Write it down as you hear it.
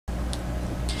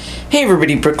Hey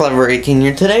everybody, BrickLink18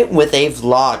 here today with a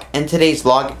vlog, and today's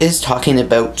vlog is talking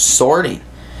about sorting.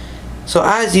 So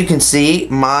as you can see,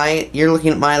 you're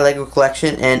looking at my Lego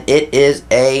collection and it is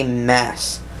a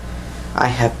mess. I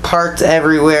have parts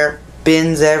everywhere,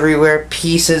 bins everywhere,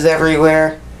 pieces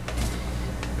everywhere,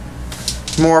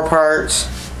 more parts,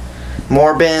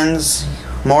 more bins.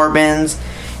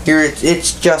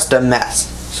 It's just a mess.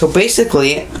 So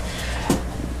basically,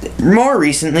 more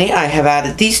recently, I have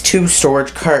added these two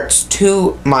storage carts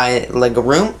to my Lego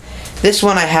room. This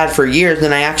one I had for years,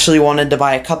 and I actually wanted to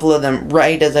buy a couple of them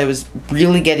right as I was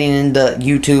really getting into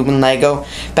YouTube and Lego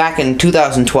back in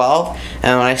 2012.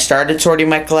 And when I started sorting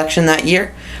my collection that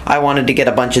year, I wanted to get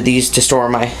a bunch of these to store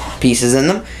my pieces in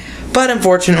them. But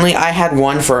unfortunately, I had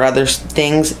one for other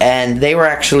things, and they were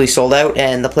actually sold out,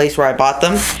 and the place where I bought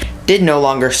them did no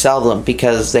longer sell them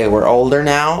because they were older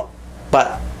now.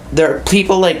 But there are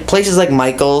people like places like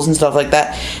Michael's and stuff like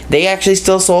that, they actually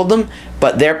still sold them,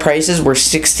 but their prices were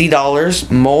 $60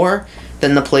 more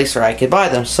than the place where I could buy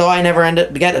them. So I never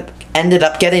ended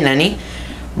up getting any.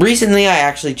 Recently I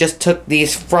actually just took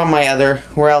these from my other,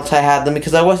 where else I had them,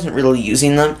 because I wasn't really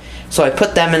using them. So I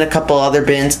put them in a couple other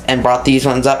bins and brought these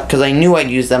ones up because I knew I'd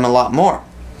use them a lot more.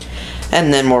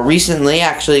 And then more recently,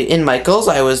 actually in Michael's,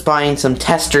 I was buying some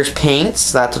Testors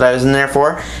paints. That's what I was in there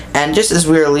for. And just as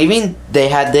we were leaving, they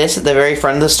had this at the very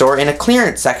front of the store in a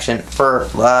clearance section for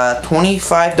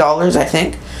 $25, I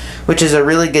think, which is a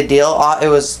really good deal. It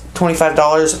was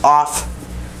 $25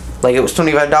 off, like it was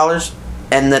 $25,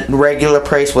 and the regular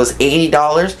price was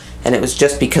 $80, and it was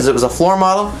just because it was a floor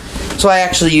model. So I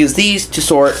actually used these to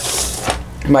sort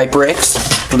my bricks,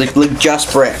 like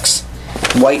just bricks,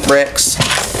 white bricks,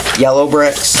 yellow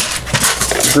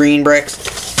bricks, green bricks.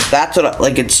 That's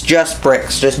what it's just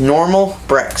bricks, just normal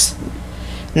bricks.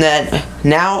 And then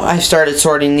now I've started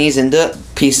sorting these into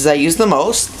pieces I use the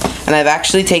most, and I've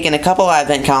actually taken a couple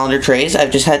advent calendar trays.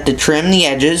 I've just had to trim the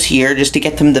edges here just to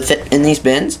get them to fit in these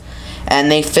bins,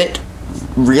 and they fit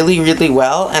really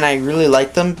well, and I really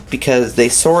like them because they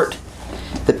sort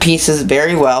the pieces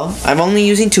very well. I'm only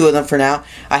using 2 of them for now.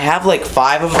 I have like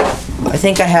 5 of them. I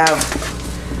think I have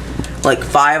like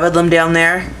 5 of them down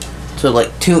there, so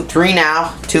like 3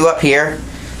 now, 2 up here,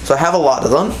 so I have a lot of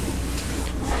them.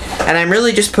 And I'm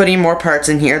really just putting more parts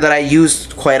in here that I use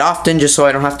quite often, just so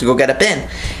I don't have to go get a bin.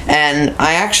 And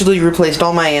I actually replaced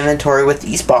all my inventory with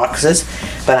these boxes,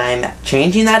 but I'm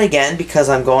changing that again because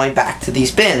I'm going back to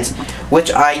these bins, which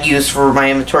I used for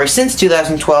my inventory since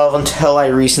 2012 until I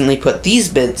recently put these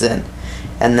bins in.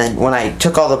 And then when I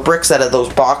took all the bricks out of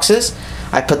those boxes,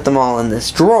 I put them all in this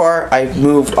drawer. I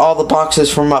moved all the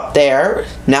boxes from up there.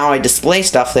 Now I display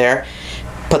stuff there,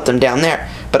 put them down there.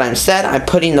 But instead, I'm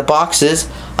putting the boxes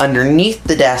underneath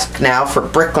the desk now for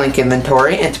BrickLink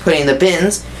inventory, and putting the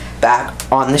bins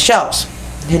back on the shelves.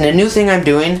 And a new thing I'm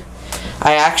doing,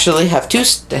 I actually have 2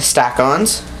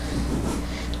 stack-ons.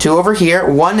 2 over here.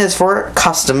 One is for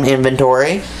custom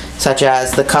inventory, such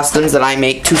as the customs that I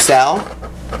make to sell,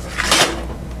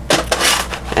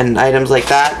 and items like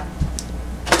that.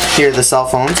 Here are the cell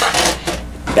phones.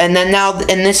 And then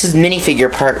this is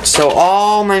minifigure parts. So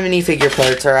all my minifigure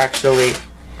parts are actually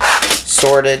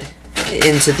sorted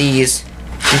into these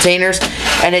containers,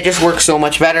 and it just works so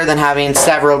much better than having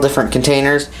several different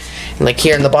containers. Like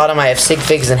here in the bottom I have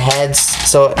sig-figs and heads,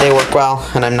 so they work well,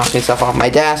 and I'm knocking stuff off my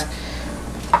desk.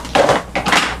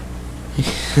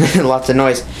 Lots of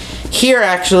noise. Here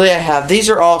actually I have, these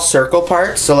are all circle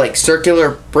parts, so like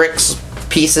circular bricks,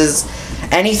 pieces.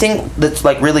 Anything that's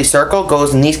like really circle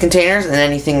goes in these containers, and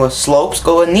anything with slopes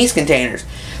go in these containers.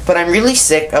 But I'm really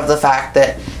sick of the fact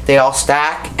that they all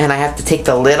stack and I have to take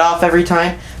the lid off every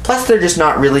time. Plus they're just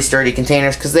not really sturdy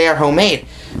containers because they are homemade.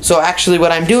 So actually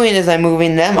what I'm doing is I'm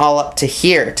moving them all up to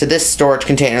here, to this storage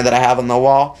container that I have on the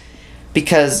wall,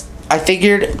 because I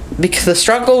figured, because the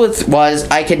struggle was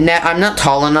I'm not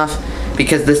tall enough,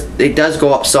 because it does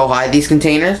go up so high, these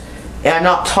containers. And I'm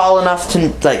not tall enough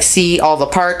to like see all the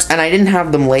parts, and I didn't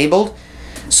have them labeled,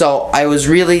 so I was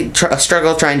really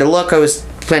struggle trying to look. I was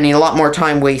spending a lot more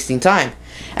time wasting time,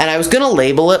 and I was gonna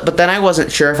label it, but then I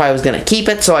wasn't sure if I was gonna keep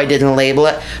it, so I didn't label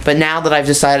it. But now that I've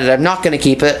decided I'm not gonna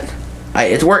keep it,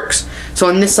 it works. So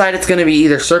on this side it's gonna be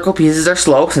either circle pieces or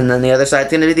slopes, and then the other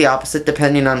side's gonna be the opposite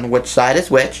depending on which side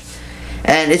is which.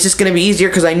 And it's just gonna be easier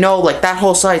because I know like that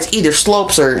whole side's either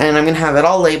slopes and I'm gonna have it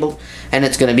all labeled, and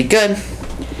it's gonna be good.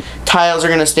 Tiles are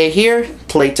going to stay here,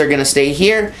 plates are going to stay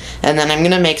here, and then I'm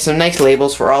going to make some nice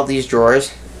labels for all these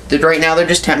drawers. Right now they're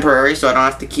just temporary, so I don't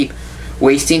have to keep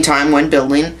wasting time when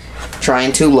building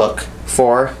trying to look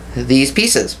for these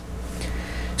pieces.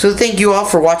 So thank you all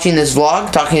for watching this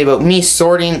vlog talking about me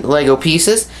sorting Lego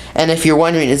pieces. And if you're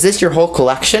wondering, is this your whole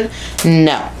collection?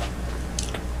 No.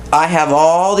 I have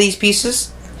all these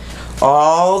pieces.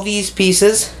 All these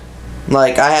pieces.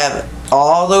 Like, I have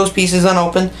all those pieces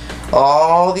unopened.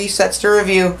 All these sets to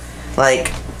review. Like,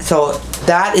 so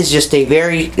that is just a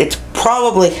very, it's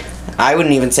probably, I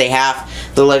wouldn't even say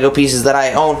half the Lego pieces that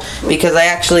I own, because I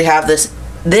actually have this.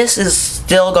 This is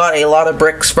still got a lot of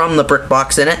bricks from the brick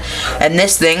box in it, and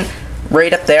this thing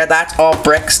right up there, that's all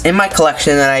bricks in my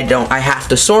collection that I have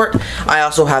to sort. I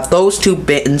also have those two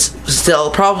bins still,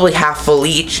 probably half full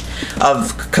each,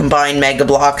 of combined Mega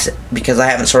Blocks, because I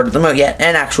haven't sorted them out yet,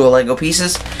 and actual Lego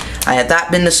pieces. I had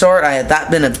that bin to sort, I had that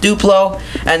bin of Duplo,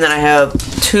 and then I have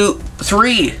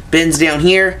 3 bins down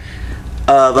here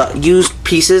of used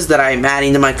pieces that I'm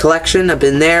adding to my collection. A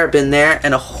bin there,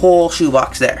 and a whole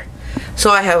shoebox there. So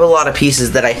I have a lot of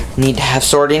pieces that I need to have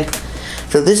sorting.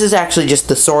 So this is actually just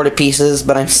the sorted pieces,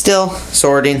 but I'm still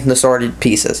sorting the sorted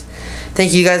pieces.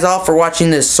 Thank you guys all for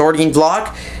watching this sorting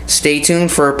vlog. Stay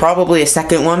tuned for probably a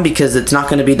second one, because it's not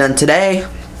going to be done today.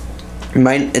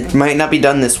 It might not be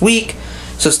done this week.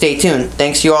 So stay tuned.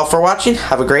 Thanks you all for watching.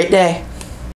 Have a great day.